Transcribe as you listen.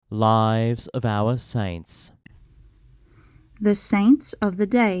Lives of our Saints. The Saints of the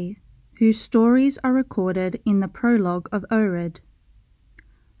Day, whose stories are recorded in the prologue of Ovid.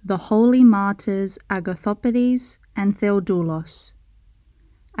 The Holy Martyrs Agathophodes and Theodulos.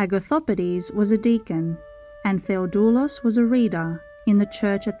 Agathophodes was a deacon, and Theodulos was a reader in the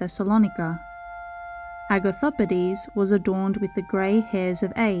church at Thessalonica. Agathophodes was adorned with the grey hairs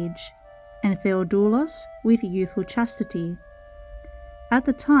of age, and Theodulos with youthful chastity. At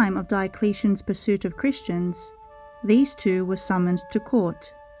the time of Diocletian's pursuit of Christians, these two were summoned to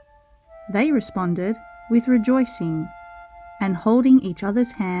court. They responded with rejoicing, and holding each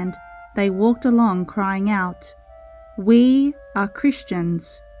other's hand, they walked along crying out, "We are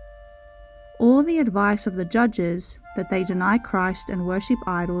Christians." All the advice of the judges that they deny Christ and worship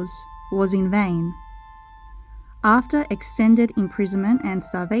idols was in vain. After extended imprisonment and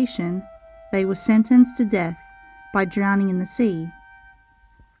starvation, they were sentenced to death by drowning in the sea.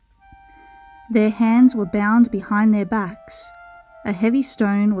 Their hands were bound behind their backs, a heavy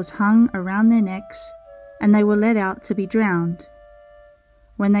stone was hung around their necks, and they were led out to be drowned.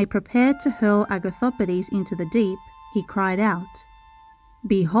 When they prepared to hurl Agathophodes into the deep, he cried out,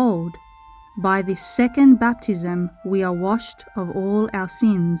 "Behold, by this second baptism we are washed of all our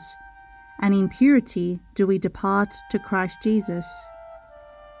sins, and in purity do we depart to Christ Jesus."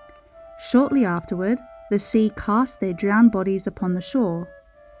 Shortly afterward, the sea cast their drowned bodies upon the shore,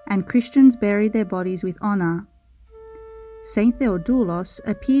 and Christians buried their bodies with honour. Saint Theodulos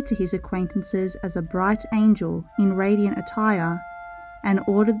appeared to his acquaintances as a bright angel in radiant attire, and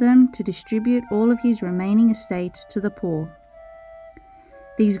ordered them to distribute all of his remaining estate to the poor.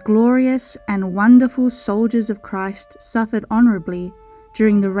 These glorious and wonderful soldiers of Christ suffered honourably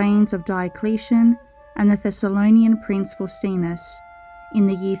during the reigns of Diocletian and the Thessalonian prince Faustinus in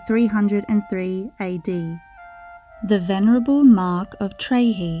the year 303 AD. The Venerable Mark of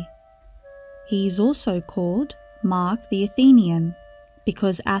Traihi. He is also called Mark the Athenian,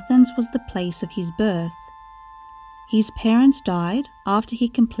 because Athens was the place of his birth. His parents died after he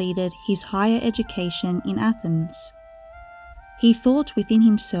completed his higher education in Athens. He thought within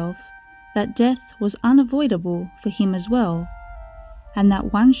himself that death was unavoidable for him as well, and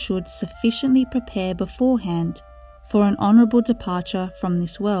that one should sufficiently prepare beforehand for an honourable departure from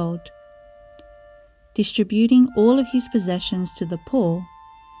this world. Distributing all of his possessions to the poor,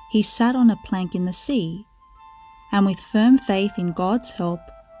 he sat on a plank in the sea, and with firm faith in God's help,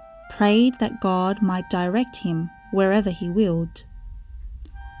 prayed that God might direct him wherever he willed.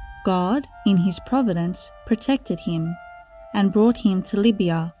 God, in his providence, protected him, and brought him to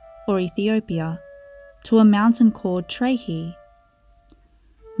Libya, or Ethiopia, to a mountain called Traihi.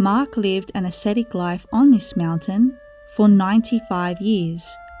 Mark lived an ascetic life on this mountain for 95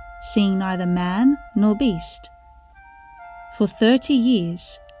 years, seeing neither man nor beast. For 30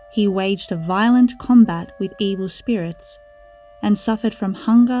 years he waged a violent combat with evil spirits, and suffered from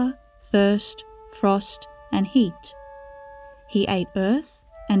hunger, thirst, frost, and heat. He ate earth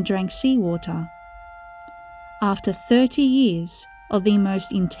and drank seawater. After 30 years of the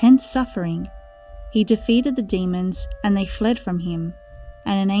most intense suffering, he defeated the demons, and they fled from him,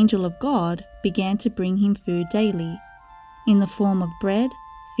 and an angel of God began to bring him food daily, in the form of bread,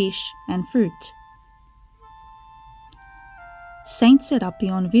 fish, and fruit. Saint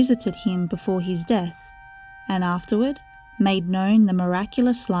Serapion visited him before his death, and afterward made known the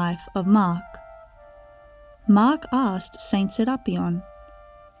miraculous life of Mark. Mark asked Saint Serapion,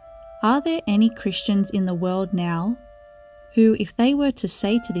 "Are there any Christians in the world now, who, if they were to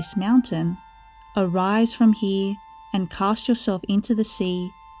say to this mountain, 'Arise from here and cast yourself into the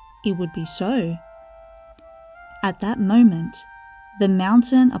sea,' it would be so?" At that moment, the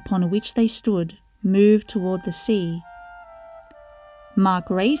mountain upon which they stood moved toward the sea. Mark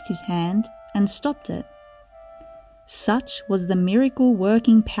raised his hand and stopped it. Such was the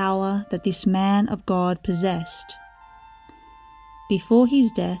miracle-working power that this man of God possessed. Before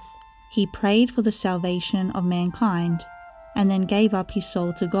his death, he prayed for the salvation of mankind, and then gave up his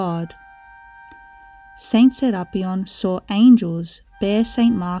soul to God. Saint Serapion saw angels bear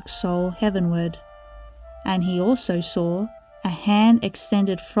Saint Mark's soul heavenward, and he also saw a hand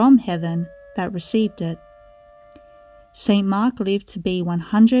extended from heaven that received it. Saint Mark lived to be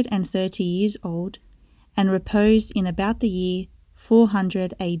 130 years old, and reposed in about the year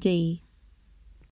 400 AD.